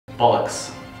Bollocks.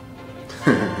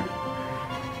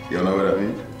 You don't know what that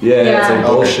means? Yeah, it's like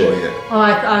bullshit. Okay, yeah. Oh,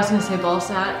 I was gonna say ball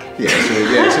sack. Yeah,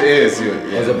 so it is.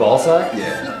 Yeah. Is it ball sack?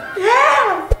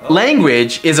 Yeah.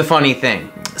 Language is a funny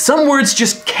thing. Some words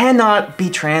just cannot be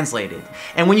translated.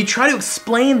 And when you try to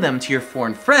explain them to your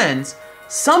foreign friends,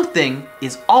 something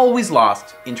is always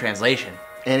lost in translation.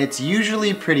 And it's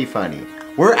usually pretty funny.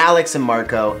 We're Alex and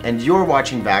Marco, and you're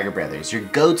watching Vagabrothers, your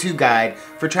go-to guide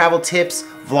for travel tips,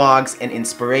 vlogs, and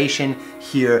inspiration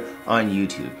here on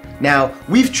YouTube. Now,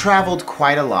 we've traveled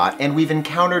quite a lot, and we've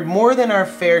encountered more than our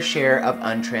fair share of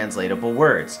untranslatable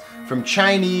words, from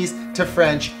Chinese to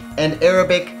French and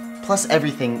Arabic, plus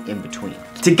everything in between.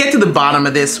 To get to the bottom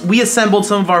of this, we assembled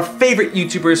some of our favorite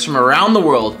YouTubers from around the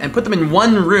world and put them in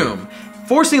one room,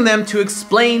 forcing them to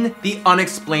explain the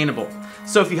unexplainable.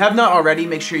 So if you have not already,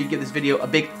 make sure you give this video a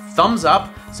big thumbs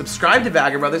up, subscribe to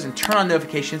Vagabrothers, and turn on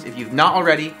notifications if you've not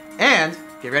already, and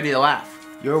get ready to laugh.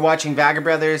 You're watching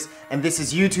Vagabrothers, and this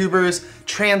is YouTubers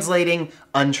translating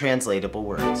untranslatable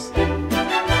words.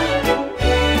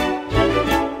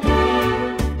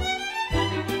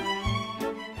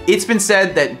 It's been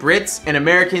said that Brits and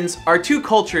Americans are two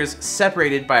cultures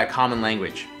separated by a common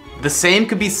language. The same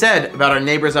could be said about our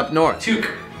neighbors up north.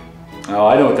 Toque. Oh,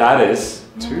 I know what that is.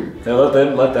 Yeah,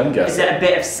 let them guess. Is it a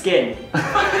bit of skin?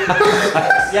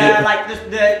 Yeah, like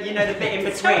the you know, the bit in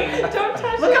between. Don't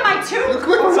touch Look at my toque.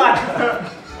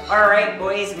 Alright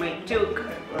boys, my toque.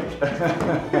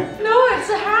 No, it's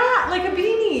a hat, like a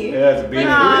beanie. Yeah, it's a beanie.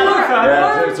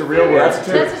 Yeah, it's a real word. That's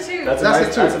a toque. That's a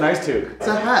toque. That's a nice toque. It's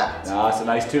a hat. No, it's a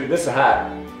nice toque. This is a hat.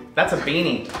 That's a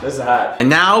beanie. This is a hat. And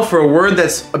now for a word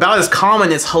that's about as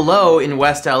common as hello in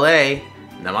West LA,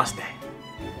 namaste.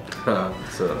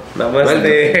 So,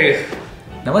 namaste.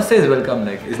 Namaste is welcome,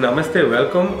 like. Is namaste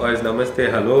welcome, or is namaste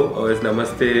hello, or is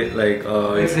namaste like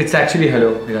It's actually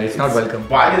hello, yeah, it's not welcome.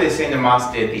 Why do they say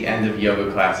namaste at the end of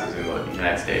yoga classes in the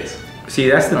United States? See,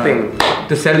 that's the thing.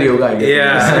 To sell yoga, I guess.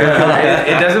 Yeah,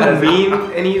 it doesn't mean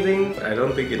anything. I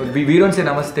don't think it. But we don't say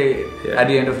namaste at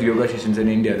the end of yoga sessions in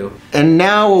India though. And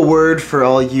now a word for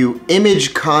all you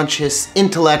image-conscious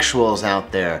intellectuals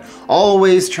out there,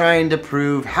 always trying to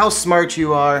prove how smart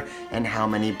you are and how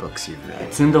many books you've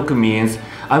read. Tsundoku means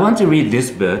I want to read this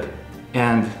book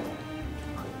and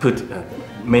put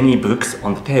many books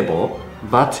on the table,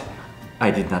 but I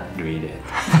did not read it.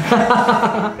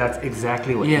 That's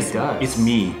exactly what he does. It's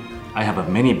me. I have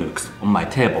many books on my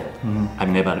table. I've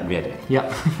never read it. Yeah.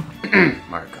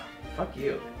 Marco. Fuck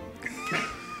you.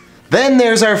 Then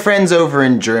there's our friends over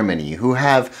in Germany who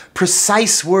have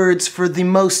precise words for the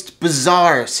most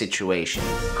bizarre situation.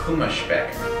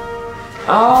 Kummerspeck.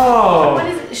 Oh! What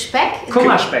is it? Speck?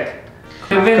 Kummerspeck.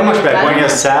 Kummerspeck. When you're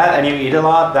sad and you eat a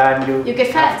lot, then You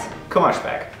get fat.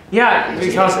 Kummerspeck. Yeah,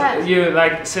 Because because you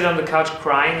like sit on the couch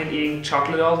crying and eating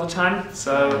chocolate all the time,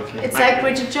 so... It's like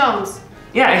Bridget Jones.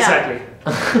 Yeah, exactly.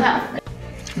 Yeah.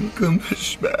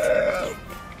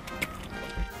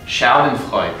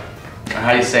 Schadenfreude.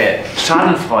 How do you say it?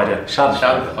 Schadenfreude.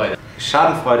 Schadenfreude.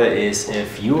 Schadenfreude is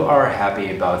if you are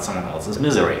happy about someone else's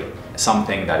misery.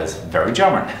 Something that is very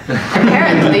German.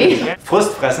 Apparently.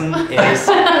 Frustfressen is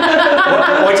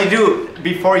what you do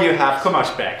before you have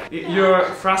Kummerspeck. You're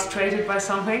frustrated by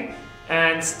something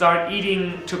and start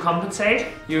eating to compensate.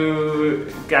 You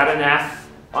got an F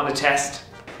on a test.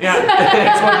 Yeah,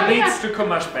 that's what leads to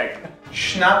Kummerspeck.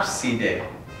 Schnapsidee.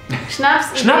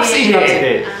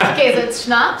 Schnapsidee. Okay, so it's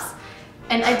Schnaps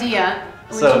and idea,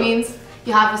 which means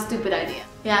you have a stupid idea.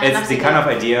 Yeah, It's the kind of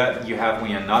idea you have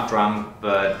when you're not drunk,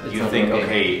 but you think,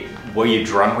 okay, were you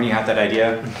drunk when you had that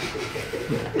idea?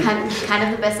 kind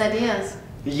of the best ideas.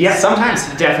 Yeah, sometimes.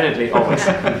 Definitely, always.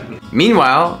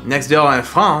 Meanwhile, next door in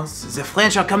France, the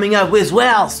French are coming up with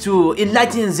wells to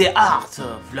enlighten the art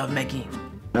of lovemaking.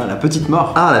 Ah, la petite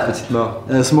mort. Ah, la petite mort.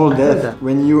 A small death.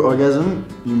 When you orgasm,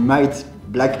 you might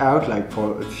black out like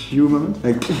for a few moments,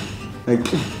 like,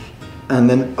 and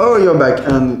then oh, you're back,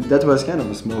 and that was kind of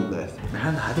a small death.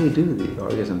 How do you do the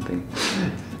orgasm thing?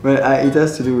 Well, it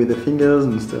has to do with the fingers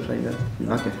and stuff like that.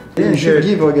 Okay. Yeah, you should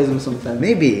give orgasm sometime.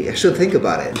 Maybe, I should think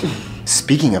about it.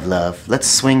 Speaking of love, let's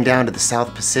swing down to the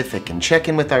South Pacific and check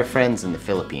in with our friends in the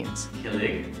Philippines.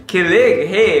 Kilig,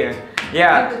 hey!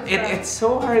 Yeah, it's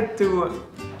so hard to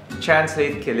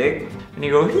translate kilig. And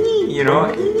you go, hee, you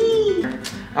know, hee.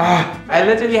 I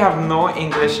literally have no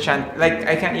English like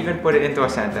I can't even put it into a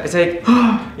sentence. It's like,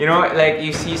 you know, like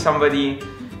you see somebody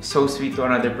so sweet to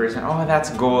another person. Oh, that's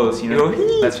goals, you know,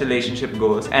 that's relationship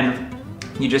goals. And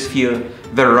you just feel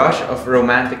the rush of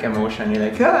romantic emotion. You're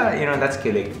like, you know, that's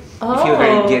kilig. You feel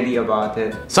very giddy about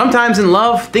it. Sometimes in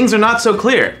love, things are not so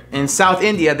clear. In South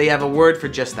India, they have a word for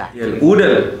just that.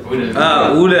 Oodle.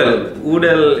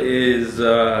 Oodle is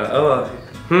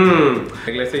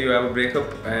like let's say you have a breakup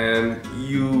and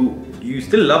you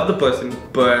still love the person,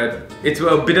 but it's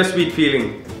a bittersweet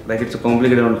feeling. Like it's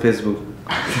complicated on Facebook.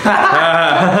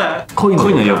 恋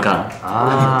の予感.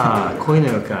 Ah, 恋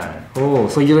の予感. Oh,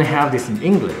 so you don't have this in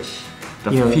English.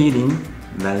 The feeling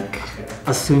like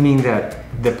assuming that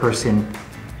the person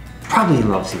probably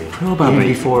loves you. Probably. Even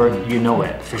before you know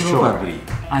it, for probably. sure.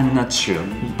 I'm not sure,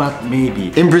 but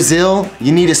maybe. In Brazil,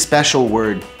 you need a special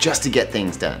word just to get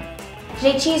things done.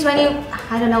 Jeitinho is when you,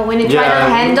 I don't know, when you try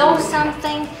to handle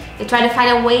something, you try to find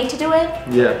a way to do it.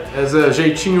 Yeah, as a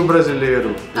jeitinho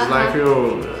brasileiro. It's like, you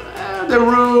know, the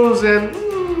rules and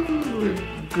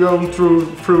going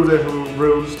through the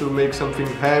rules to make something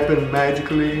happen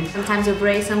magically. Sometimes you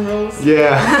break some rules.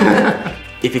 Yeah.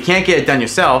 If you can't get it done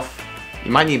yourself,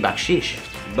 you might need bakshish.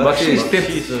 Bakshish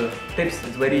tips. Tips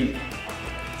is very...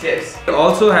 Tips. It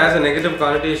also has a negative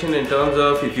connotation in terms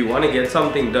of if you want to get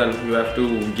something done, you have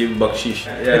to give bakshish.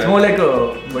 Yeah. It's more like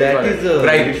a bribe.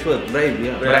 Bribe,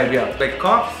 yeah. Bribe, yeah. Like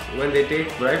cops, when they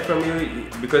take bribe from you,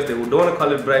 because they don't want to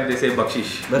call it bribe, they say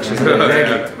bakshish.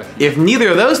 Exactly. If neither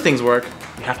of those things work,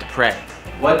 you have to pray.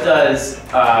 What does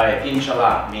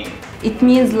inshallah mean? It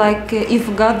means like if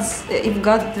God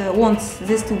wants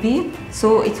this to be,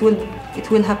 so it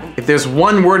will happen. If there's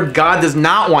one word God does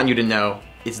not want you to know,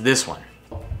 it's this one.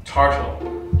 Turtle.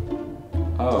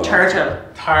 Oh. Turtle.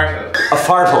 A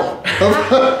fartle.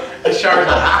 A shartle.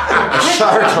 A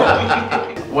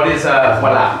shartle. What is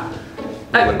voila?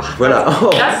 Voila.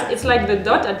 Oh. It's like the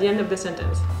dot at the end of the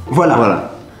sentence. Voila. Voila.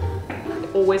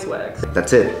 It always works.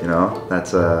 That's it, you know?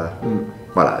 That's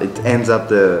voila. It ends up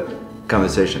the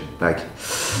conversation. Like,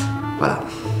 voila.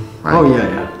 Right? Oh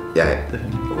yeah. Yeah.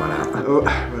 Voila.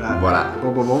 Voilà.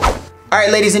 Voila. All right,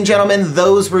 ladies and gentlemen,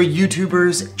 those were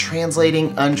YouTubers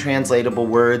translating untranslatable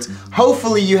words.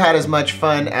 Hopefully you had as much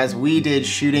fun as we did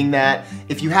shooting that.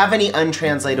 If you have any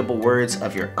untranslatable words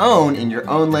of your own in your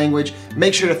own language,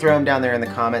 make sure to throw them down there in the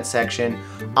comment section.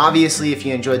 Obviously, if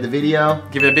you enjoyed the video,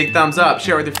 give it a big thumbs up,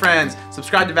 share it with your friends,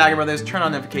 subscribe to Vagabrothers, turn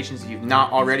on notifications if you've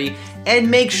not already,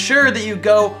 and make sure that you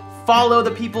go follow the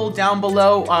people down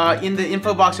below. In the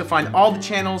info box, you'll find all the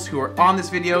channels who are on this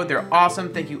video. They're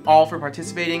awesome. Thank you all for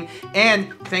participating.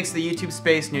 And thanks to the YouTube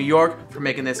Space New York for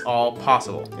making this all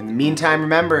possible. In the meantime,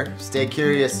 remember, stay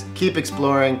curious, keep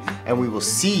exploring, and we will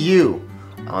see you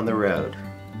on the road.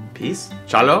 Peace.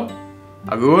 Chalo.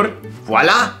 Agur.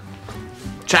 Voila.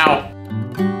 Ciao.